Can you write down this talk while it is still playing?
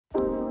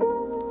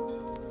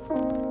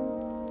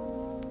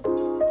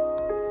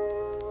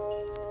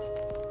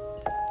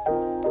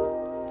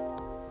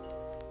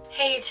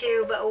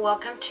YouTube,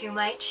 welcome to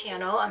my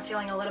channel. I'm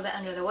feeling a little bit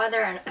under the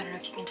weather, and I don't know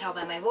if you can tell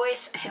by my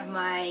voice. I have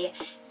my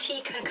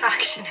tea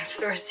concoction of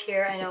sorts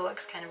here. I know it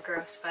looks kind of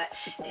gross, but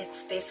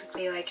it's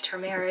basically like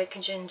turmeric,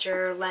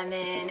 ginger,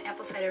 lemon,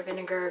 apple cider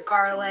vinegar,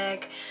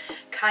 garlic,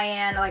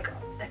 cayenne, like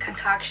a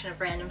concoction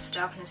of random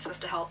stuff, and it's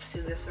supposed to help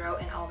soothe the throat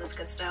and all this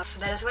good stuff. So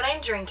that is what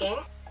I'm drinking.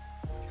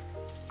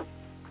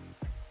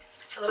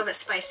 It's a little bit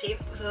spicy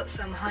with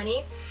some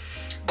honey.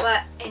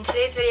 But in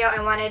today's video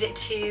I wanted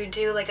to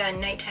do like a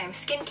nighttime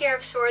skincare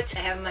of sorts. I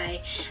have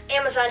my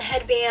Amazon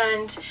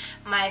headband,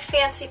 my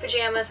fancy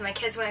pajamas, my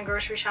kids went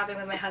grocery shopping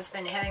with my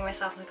husband, having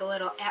myself like a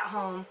little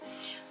at-home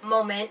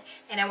moment,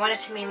 and I wanted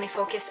to mainly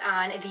focus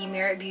on the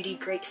Merit Beauty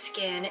Great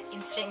Skin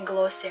Instant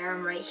Glow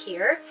Serum right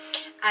here.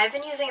 I've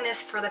been using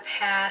this for the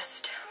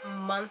past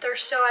month or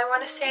so, I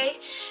want to say,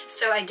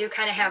 so I do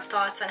kind of have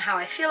thoughts on how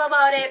I feel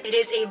about it. It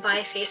is a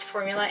bi-phase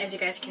formula, as you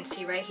guys can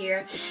see right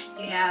here.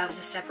 You have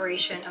the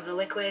separation of the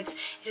liquids.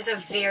 It is a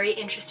very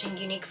interesting,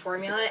 unique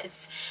formula.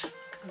 It's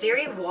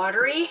very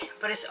watery,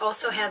 but it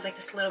also has like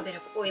this little bit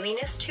of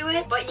oiliness to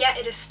it, but yet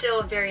it is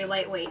still very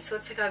lightweight, so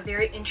it's like a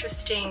very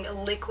interesting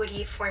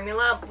liquidy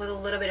formula with a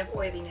little bit of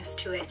oiliness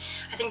to it.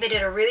 I think they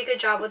did a really good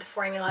job with the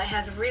formula. It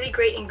has really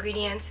great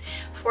ingredients.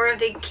 4 of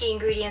the key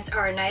ingredients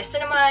are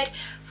niacinamide,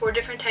 4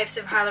 different types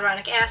of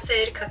hyaluronic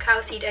acid,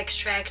 cacao seed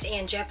extract,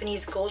 and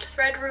Japanese gold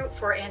thread root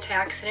for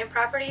antioxidant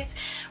properties,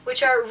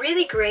 which are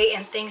really great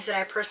and things that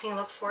I personally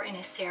look for in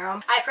a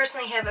serum. I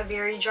personally have a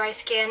very dry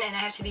skin, and I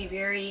have to be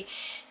very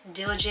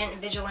diligent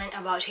and vigilant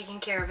about taking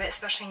care of it,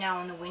 especially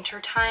now in the winter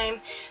time.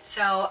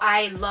 So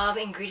I love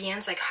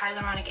ingredients like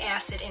hyaluronic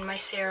acid in my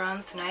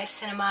serums,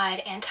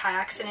 niacinamide,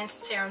 antioxidant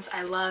serums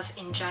I love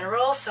in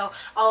general. So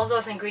all of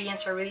those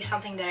ingredients are really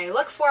something that I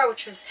look for,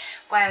 which is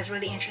why I was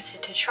really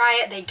interested to try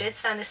it. They did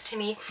send this to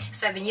me,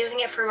 so I've been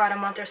using it for about a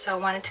month or so. I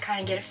wanted to kind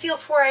of get a feel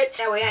for it.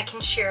 That way I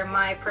can share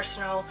my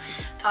personal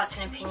thoughts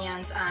and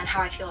opinions on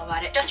how I feel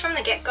about it. Just from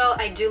the get-go,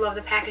 I do love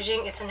the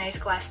packaging. It's a nice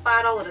glass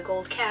bottle with a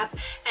gold cap.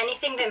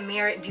 Anything that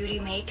Merit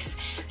Beauty makes,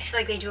 I feel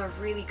like they do a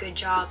really good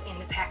job in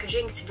the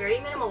packaging. It's very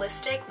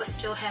minimalistic, but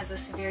still has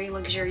this very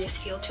luxurious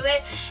feel to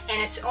it,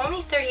 and it's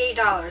only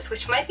 $38,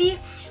 which might be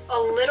a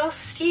little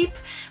steep,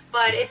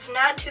 but it's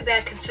not too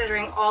bad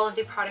considering all of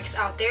the products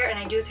out there, and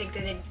I do think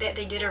that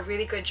they did a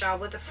really good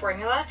job with the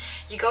formula.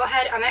 You go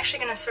ahead, I'm actually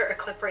going to insert a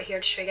clip right here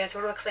to show you guys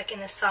what it looks like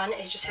in the sun.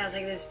 It just has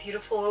like this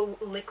beautiful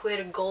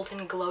liquid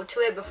golden glow to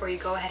it before you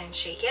go ahead and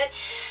shake it.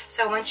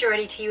 So once you're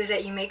ready to use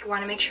it, you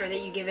want to make sure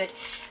that you give it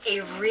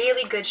a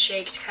really good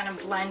shake to kind of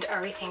blend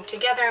everything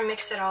together and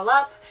mix it all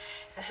up.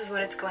 This is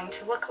what it's going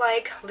to look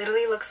like.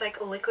 Literally looks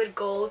like liquid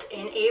gold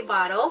in a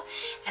bottle.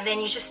 And then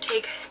you just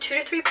take 2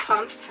 to 3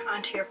 pumps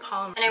onto your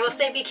palm. And I will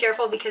say be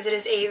careful because it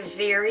is a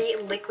very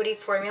liquidy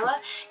formula.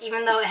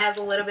 Even though it has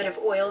a little bit of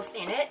oils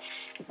in it,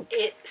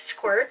 it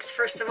squirts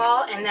first of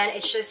all, and then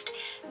it's just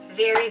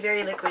very,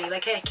 very liquidy.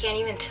 Like I can't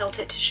even tilt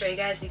it to show you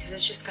guys because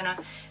it's just gonna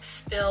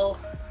spill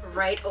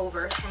right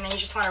over, and then you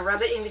just want to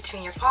rub it in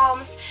between your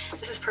palms.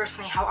 This is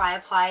personally how I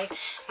apply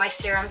my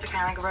serums. I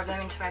kind of like rub them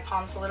into my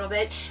palms a little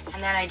bit,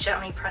 and then I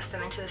gently press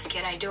them into the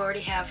skin. I do already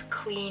have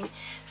clean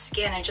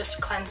skin. I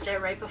just cleansed it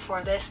right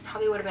before this.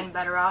 Probably would have been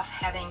better off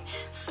having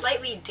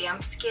slightly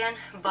damp skin,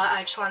 but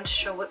I just wanted to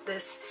show what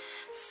this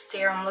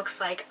serum looks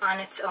like on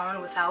its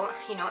own without,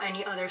 you know,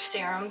 any other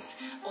serums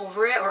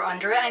over it or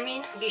under it. I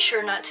mean, be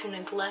sure not to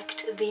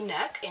neglect the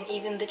neck and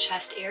even the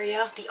chest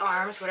area, the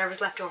arms,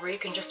 whatever's left over. You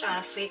can just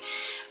honestly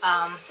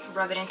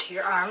rub it into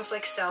your arms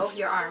like so.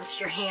 Your arms,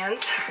 your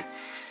hands.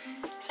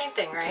 Same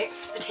thing, right?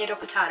 Potato,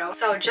 potato.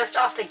 So just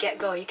off the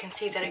get-go, you can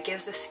see that it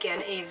gives the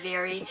skin a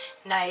very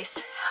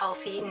nice,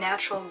 healthy,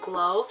 natural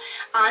glow.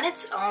 On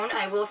its own,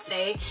 I will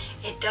say,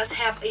 it does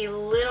have a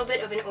little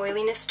bit of an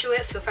oiliness to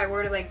it, so if I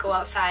were to like go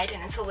outside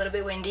and it's a little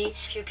bit windy, a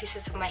few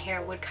pieces of my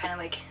hair would kind of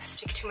like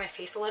stick to my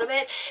face a little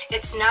bit.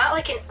 It's not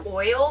like an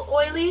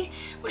oily,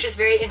 which is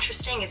very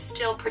interesting. It's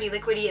still pretty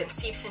liquidy and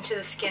seeps into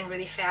the skin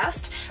really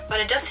fast, but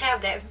it does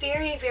have that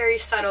very, very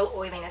subtle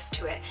oiliness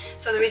to it.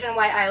 So the reason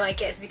why I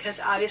like it is because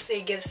obviously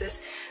it gives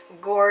this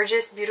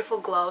gorgeous, beautiful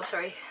glow.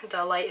 Sorry,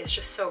 the light is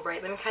just so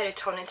bright. Let me kind of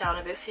tone it down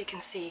a bit so you can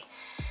see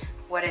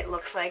what it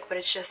looks like, but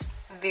it's just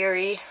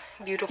very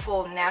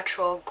beautiful,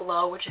 natural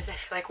glow, which is I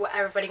feel like what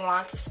everybody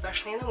wants,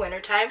 especially in the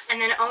wintertime. And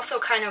then it also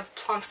kind of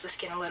plumps the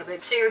skin a little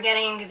bit. So you're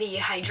getting the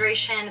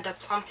hydration, the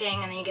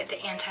plumping, and then you get the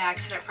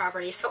antioxidant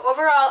properties. So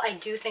overall, I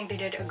do think they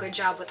did a good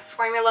job with the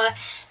formula.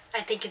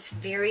 I think it's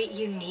very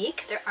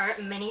unique. There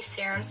aren't many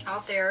serums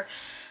out there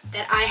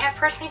that I have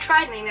personally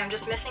tried. Maybe I'm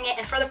just missing it,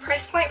 and for the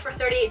price point for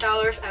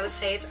 $38, I would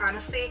say it's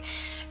honestly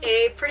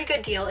a pretty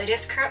good deal. It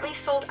is currently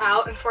sold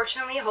out,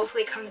 unfortunately.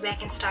 Hopefully it comes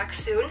back in stock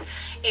soon.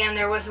 And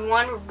there was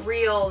one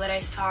reel that I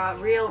saw,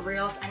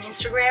 reels on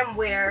Instagram,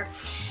 where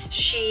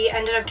she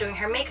ended up doing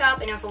her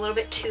makeup and it was a little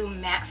bit too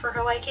matte for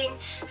her liking.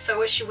 So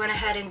what she went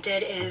ahead and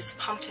did is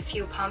pumped a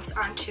few pumps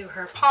onto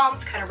her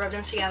palms, kind of rubbed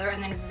them together,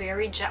 and then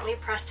very gently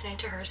pressed it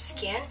into her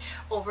skin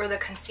over the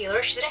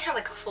concealer. She didn't have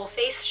like a full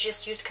face, she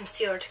just used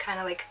concealer to kind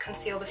of like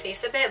conceal the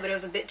face a bit, but it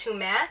was a bit too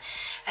matte.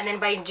 And then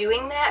by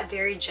doing that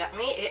very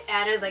gently, it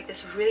added like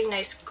this really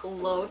nice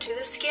glow to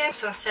the skin.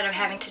 So instead of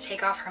having to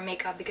take off her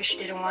makeup because she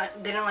didn't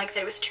like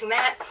that it was too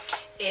matte,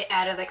 it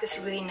added like this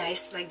really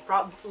nice, like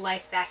brought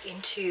life back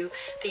into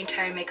the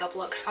entire makeup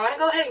look. So I want to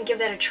go ahead and give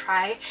that a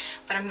try,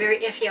 but I'm very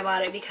iffy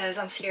about it because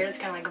I'm scared it's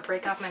gonna like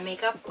break off my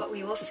makeup, but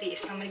we will see.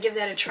 So I'm gonna give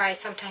that a try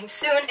sometime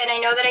soon. And I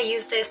know that I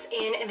use this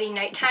in the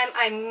nighttime.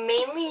 I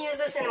mainly use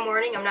this in the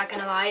morning, I'm not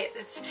gonna lie.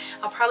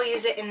 I'll probably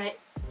use it in the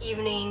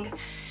evening.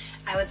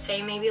 I would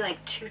say maybe like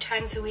 2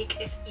 times a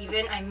week, if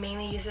even. I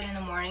mainly use it in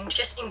the morning.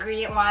 Just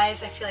ingredient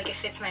wise, I feel like it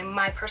fits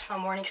my personal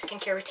morning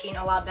skincare routine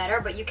a lot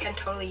better, but you can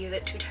totally use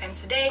it 2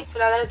 times a day. So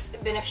now that it's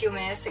been a few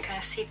minutes, it kind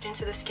of seeped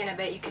into the skin a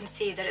bit, you can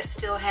see that it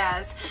still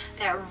has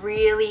that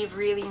really,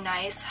 really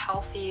nice,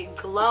 healthy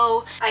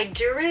glow. I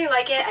do really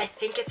like it. I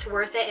think it's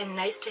worth it and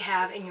nice to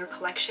have in your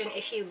collection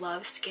if you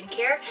love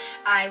skincare.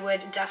 I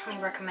would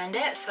definitely recommend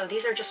it. So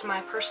these are just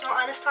my personal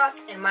honest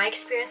thoughts and my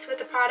experience with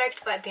the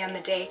product, but at the end of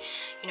the day,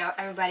 you know,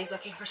 everybody's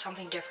looking for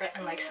something different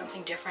and like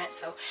something different,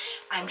 so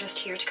I'm just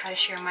here to kind of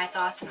share my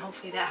thoughts and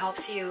hopefully that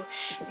helps you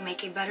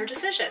make a better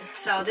decision.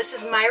 So this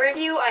is my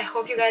review. I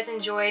hope you guys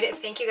enjoyed.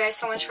 Thank you guys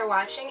so much for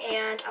watching,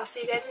 and I'll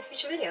see you guys in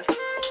future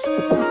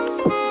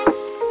videos.